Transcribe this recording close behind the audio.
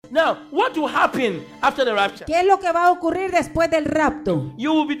Now, what will happen after the rapture? ¿Qué es lo que va a ocurrir después del rapto?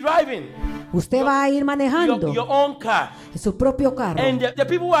 You will be driving Usted va a ir manejando your own car. su propio carro. And the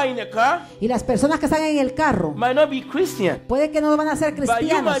people who are in the car Y las personas que están en el carro might not be Christian, puede que no van a ser but you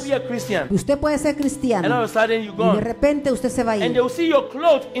cristianos. might be a Christian. Usted puede ser And all cristiano. of a sudden you Y go. de repente usted se va a And ir. they will see your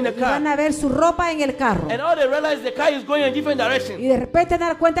clothes in the Y van car. a ver su ropa en el carro. And all they realize the car is going in a different direction. Y de repente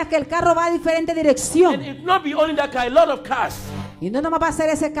dar cuenta que el carro va a diferente And dirección. it not be only that car, a lot of cars. Y no nomás va a ser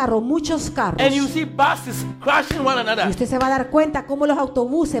ese carro, muchos carros. And you see buses crashing one Y another. usted se va a dar cuenta cómo los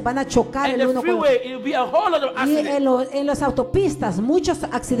autobuses van a chocar And el the uno con el otro. freeway, it will be a whole lot of Y accidents. en las autopistas, muchos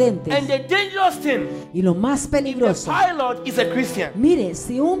accidentes. And the dangerous thing, Y lo más if the peligroso, pilot is a Christian mire,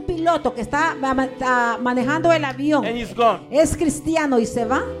 si un piloto que está manejando el avión and he's gone, es cristiano y se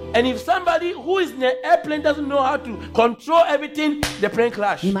va, and if somebody who is in the airplane doesn't know how to control everything, the plane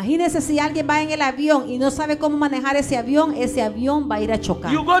crash. imagínese si alguien va en el avión y no sabe cómo manejar ese avión va a ir a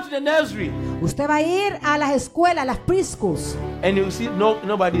chocar. You go to the nursery Usted va a ir a las escuelas, a las preschools. and you see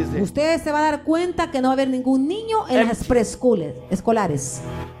nobody is there. Usted se va a dar cuenta que no va a haber ningún niño en las preschools escolares.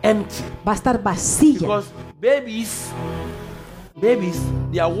 Empty. Va a estar vacía. Because babies,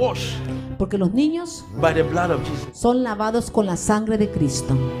 they are washed Porque los niños by the blood of Jesus son lavados con la sangre de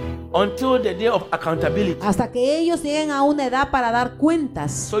Cristo. until the day of accountability. Hasta que ellos lleguen a una edad para dar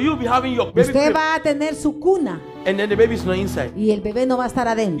cuentas. So you'll be having your baby Usted crib, va a tener su cuna and then the baby is not inside. y el bebé no va a estar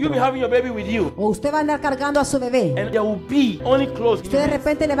You'll be adentro. having your baby with you, O usted va a andar cargando a su bebé. and there will be only clothes in Usted de your hands.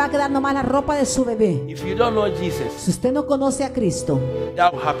 repente le va a quedar nomás la ropa de su bebé. If you don't know Jesus, Si usted no conoce a Cristo,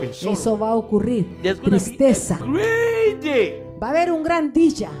 that will happen. So eso va a ocurrir. there's going to be Tristeza. a great day. Va a haber un gran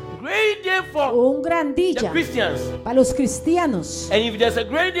día. Great day for Un gran the día Christians. para los cristianos. And if there's a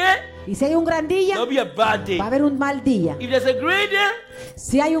great day, Y si hay un gran día, there'll be a bad day. va a haber un mal día. If there's a great day,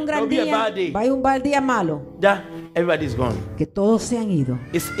 Si hay un gran There'll be a día, bad day. va a haber un mal día malo. that everybody's gone. Que todos se han ido.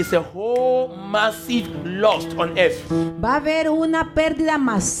 It's a whole massive loss on earth. Va a haber una pérdida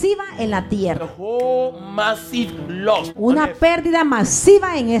masiva en la A tierra. whole massive loss on Una earth. pérdida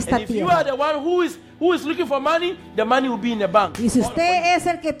masiva en esta And if you are tierra. the one who is looking for money, the money will be in the bank. Y si usted es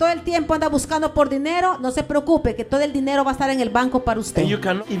el que todo el tiempo anda buscando por dinero, no se preocupe, que todo el dinero va a estar en el banco para usted. And you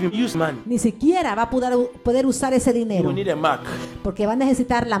cannot even use money. Ni siquiera va a poder usar ese You dinero, will need a mark. porque va a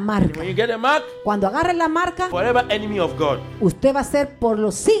necesitar la marca. When you get a mark, Cuando agarre la marca, forever enemy of God. usted va a ser por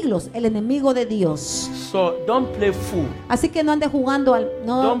los siglos el enemigo de Dios. So don't play fool. Así que no ande jugando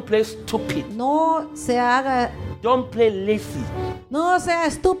Don't play stupid. no se haga, Don't play lazy. no sea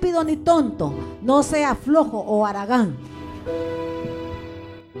estúpido ni tonto, no sea flojo o haragán.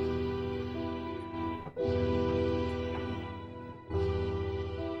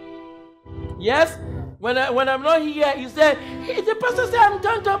 Yes? When I'm not here, you say, hey, the pastor said I'm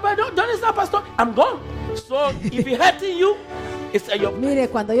done, but don't listen, pastor. I'm gone. So if he hurting you, it's your Mire,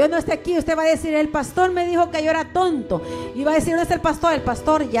 cuando yo no esté aquí, usted va a decir, el pastor me dijo que yo era tonto. Y va a decir, ¿dónde está el pastor? El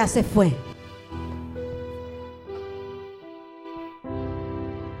pastor ya se fue.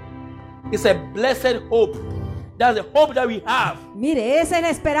 It's a blessed hope. That's the hope that we have. Mire, esa es la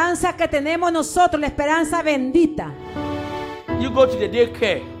esperanza que tenemos nosotros, la esperanza bendita. You go to the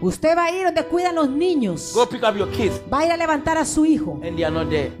daycare, Usted va a ir donde cuidan los niños. go pick up your kids, Va a ir a levantar a su hijo. and they are not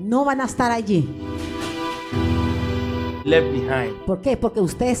there. No van a estar allí. Left behind. ¿Por qué? Porque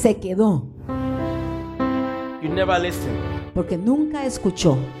usted se quedó. You never listen. Porque nunca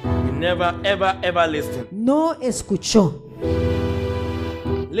escuchó. You never, ever listen. No escuchó.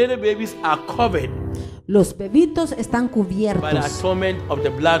 Little babies are covered Los bebitos están by the cubiertos atonement of the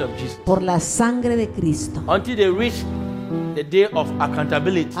blood of Jesus por la sangre de Cristo. until they reach the day of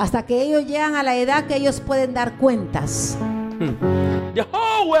accountability. Hasta que ellos llegan a la edad que ellos pueden dar cuentas. The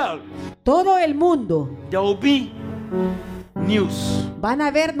whole world, Todo el mundo there will be news van a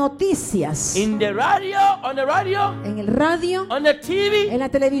ver noticias in the radio, on the radio, en el radio, on the TV, en la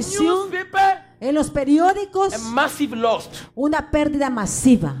televisión, newspaper, en los periódicos. a massive loss. Una pérdida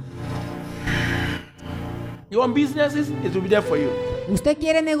masiva. You want businesses? It will be there for you. Usted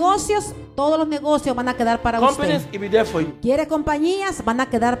quiere negocios, todos los negocios van a quedar para Companies, usted. it will be there for you. Quiere compañías, van a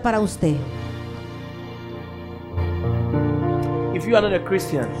quedar para usted. If you are not a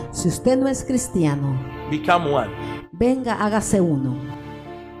Christian, Si usted no es cristiano, become one. venga, hágase uno.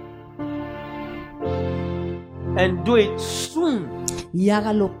 And do it soon. Y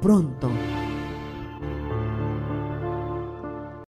hágalo pronto.